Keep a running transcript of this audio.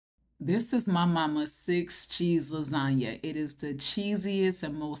This is my mama's 6 cheese lasagna. It is the cheesiest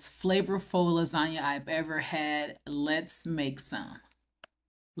and most flavorful lasagna I've ever had. Let's make some.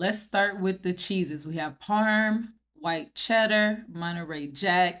 Let's start with the cheeses. We have Parm, white cheddar, Monterey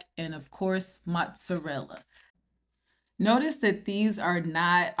Jack, and of course, mozzarella. Notice that these are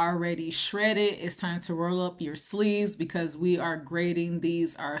not already shredded. It's time to roll up your sleeves because we are grating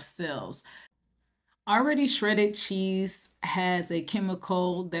these ourselves. Already shredded cheese has a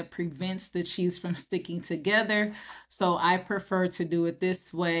chemical that prevents the cheese from sticking together. So I prefer to do it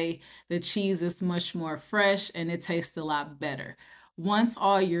this way. The cheese is much more fresh and it tastes a lot better. Once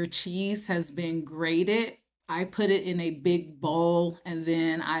all your cheese has been grated, I put it in a big bowl and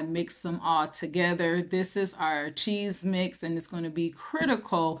then I mix them all together. This is our cheese mix and it's going to be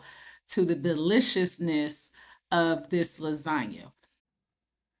critical to the deliciousness of this lasagna.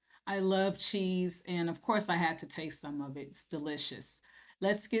 I love cheese, and of course, I had to taste some of it. It's delicious.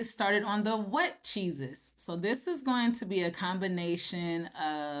 Let's get started on the wet cheeses. So, this is going to be a combination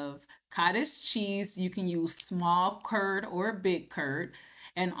of cottage cheese. You can use small curd or big curd,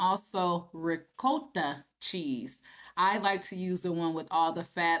 and also ricotta cheese. I like to use the one with all the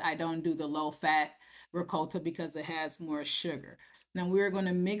fat. I don't do the low fat ricotta because it has more sugar. Now we're going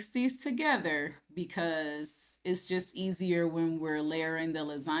to mix these together because it's just easier when we're layering the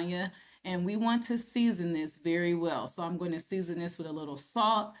lasagna, and we want to season this very well. So I'm going to season this with a little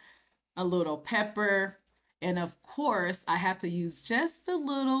salt, a little pepper, and of course I have to use just a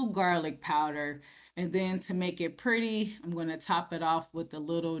little garlic powder. And then to make it pretty, I'm going to top it off with a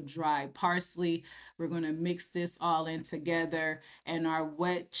little dry parsley. We're going to mix this all in together, and our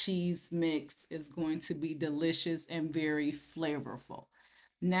wet cheese mix is going to be delicious and very flavorful.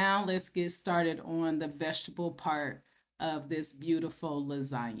 Now let's get started on the vegetable part of this beautiful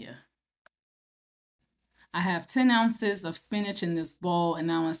lasagna. I have 10 ounces of spinach in this bowl, and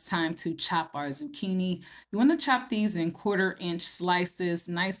now it's time to chop our zucchini. You want to chop these in 1/4 inch slices,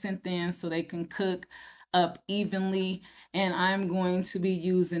 nice and thin, so they can cook up evenly. And I'm going to be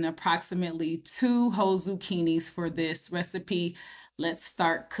using approximately 2 whole zucchinis for this recipe. Let's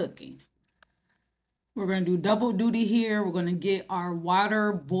start cooking. We're going to do double duty here. We're going to get our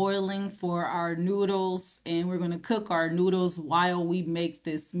water boiling for our noodles, and we're going to cook our noodles while we make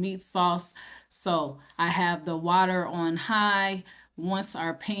this meat sauce. So I have the water on high. Once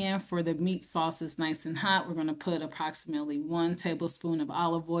our pan for the meat sauce is nice and hot, we're going to put approximately 1 tablespoon of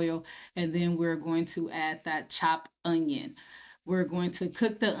olive oil, and then we're going to add that chopped onion. We're going to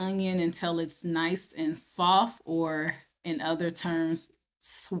cook the onion until it's nice and soft, or in other terms,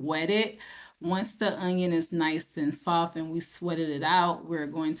 sweat it. Once the onion is nice and soft and we sweated it out, we're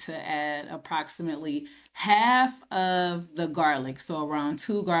going to add approximately half of the garlic, so around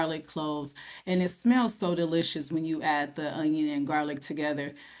 2 garlic cloves. And it smells so delicious when you add the onion and garlic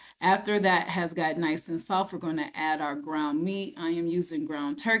together. After that has got nice and soft, we're going to add our ground meat. I am using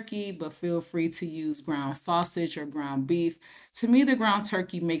ground turkey, but feel free to use ground sausage or ground beef. To me, the ground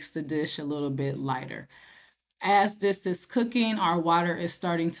turkey makes the dish a little bit lighter. As this is cooking, our water is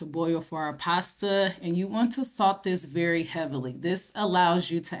starting to boil for our pasta, and you want to salt this very heavily. This allows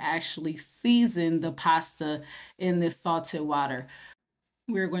you to actually season the pasta in this salted water.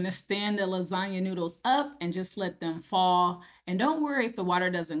 We're going to stand the lasagna noodles up and just let them fall. And don't worry if the water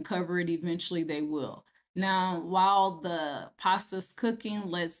doesn't cover it, eventually they will. Now, while the pasta's cooking,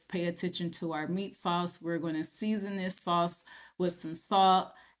 let's pay attention to our meat sauce. We're going to season this sauce with some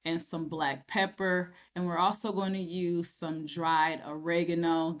salt and some black pepper. And we're also going to use some dried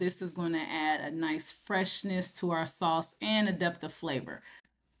oregano. This is going to add a nice freshness to our sauce and a depth of flavor.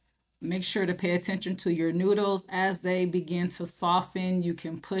 Make sure to pay attention to your noodles as they begin to soften. You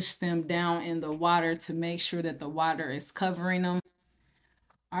can push them down in the water to make sure that the water is covering them.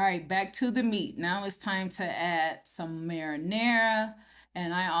 All right, back to the meat. Now it's time to add some marinara,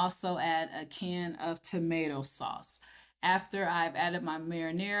 and I also add a can of tomato sauce. After I've added my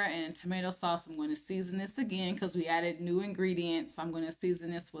marinara and tomato sauce, I'm going to season this again because we added new ingredients. I'm going to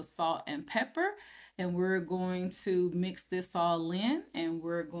season this with salt and pepper, and we're going to mix this all in, and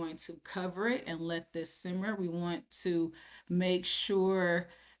we're going to cover it and let this simmer. We want to make sure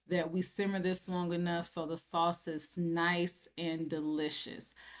that we simmer this long enough so the sauce is nice and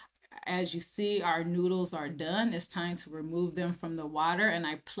delicious. As you see, our noodles are done. It's time to remove them from the water, and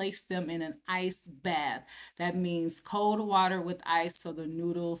I place them in an ice bath. That means cold water with ice so the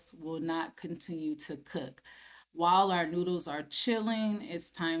noodles will not continue to cook. While our noodles are chilling,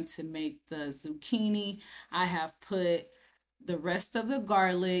 it's time to make the zucchini. I have put the rest of the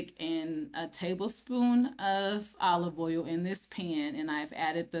garlic and a tablespoon of olive oil in this pan, and I've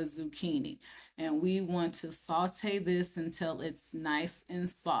added the zucchini. and we want to saute this until it's nice and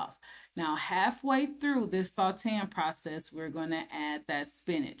soft. Now, halfway through this sauteing process, we're going to add that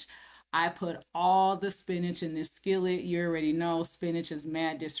spinach. I put all the spinach in this skillet. You already know spinach is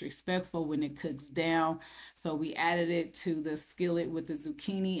mad disrespectful when it cooks down. So we added it to the skillet with the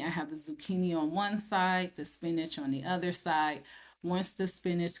zucchini. I have the zucchini on one side, the spinach on the other side. Once the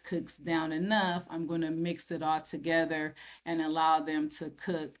spinach cooks down enough, I'm going to mix it all together and allow them to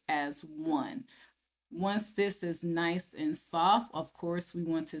cook as one. Once this is nice and soft, of course, we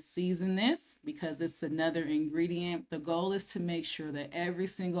want to season this because it's another ingredient. The goal is to make sure that every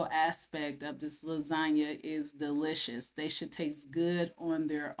single aspect of this lasagna is delicious. They should taste good on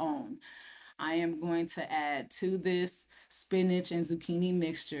their own. I am going to add to this spinach and zucchini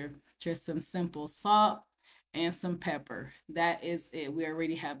mixture just some simple salt and some pepper. That is it. We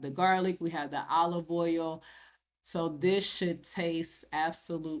already have the garlic, we have the olive oil, so this should taste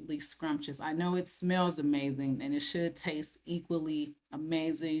absolutely scrumptious. I know it smells amazing and it should taste equally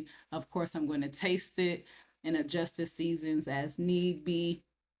amazing. Of course, I'm going to taste it and adjust the seasons as need be,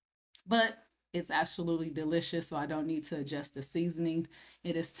 but it's absolutely delicious, so I don't need to adjust the seasoning.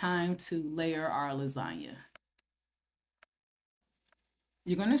 It is time to layer our lasagna.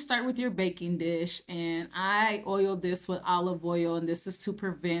 You're going to start with your baking dish, and I oiled this with olive oil, and this is to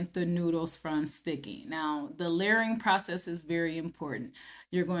prevent the noodles from sticking. Now, the layering process is very important.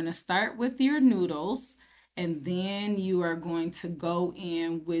 You're going to start with your noodles, and then you are going to go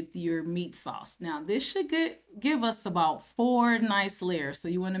in with your meat sauce. Now, this should give us about 4 nice layers, so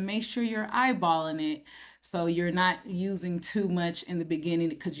you want to make sure you're eyeballing it so you're not using too much in the beginning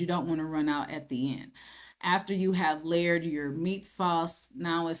because you don't want to run out at the end. After you have layered your meat sauce,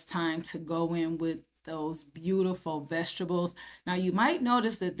 now it's time to go in with those beautiful vegetables. Now you might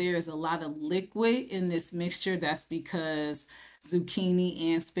notice that there is a lot of liquid in this mixture. That's because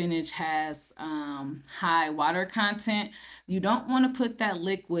zucchini and spinach has high water content. You don't want to put that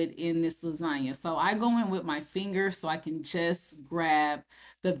liquid in this lasagna. So I go in with my finger so I can just grab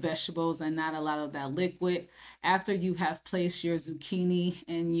the vegetables and not a lot of that liquid. After you have placed your zucchini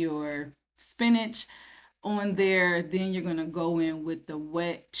and your spinach on there, then you're going to go in with the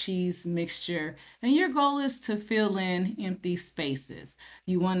wet cheese mixture, and your goal is to fill in empty spaces.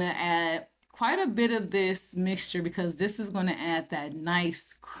 You want to add quite a bit of this mixture because this is going to add that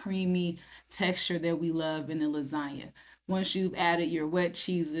nice creamy texture that we love in the lasagna. Once you've added your wet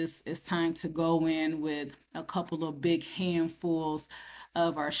cheeses, it's time to go in with a couple of big handfuls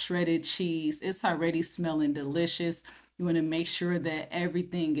of our shredded cheese. It's already smelling delicious. You want to make sure that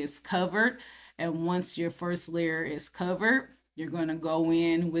everything is covered. And once your first layer is covered, you're going to go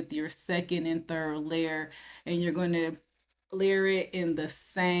in with your second and third layer, and you're going to layer it in the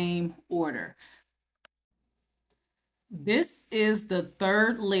same order. This is the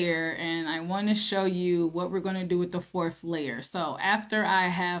third layer, and I want to show you what we're going to do with the fourth layer. So after I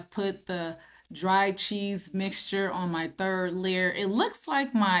have put the dry cheese mixture on my third layer, it looks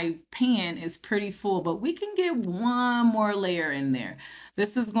like my pan is pretty full, but we can get one more layer in there.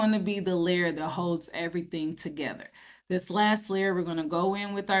 This is going to be the layer that holds everything together. This last layer, we're going to go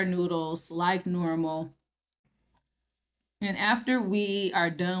in with our noodles like normal. And after we are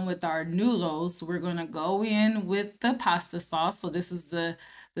done with our noodles, we're going to go in with the pasta sauce. So this is the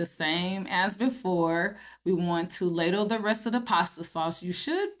same as before. We want to ladle the rest of the pasta sauce. You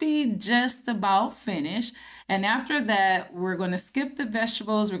should be just about finished. And after that, we're going to skip the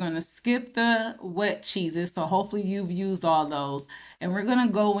vegetables. We're going to skip the wet cheeses. So hopefully you've used all those. And we're going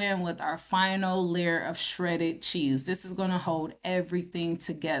to go in with our final layer of shredded cheese. This is going to hold everything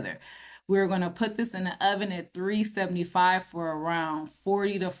together. We're going to put this in the oven at 375 for around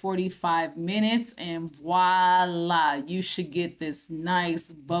 40 to 45 minutes, and voila, you should get this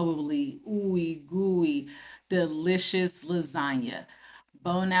nice, bubbly, ooey gooey, delicious lasagna.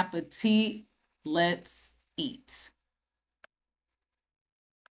 Bon appetit. Let's eat.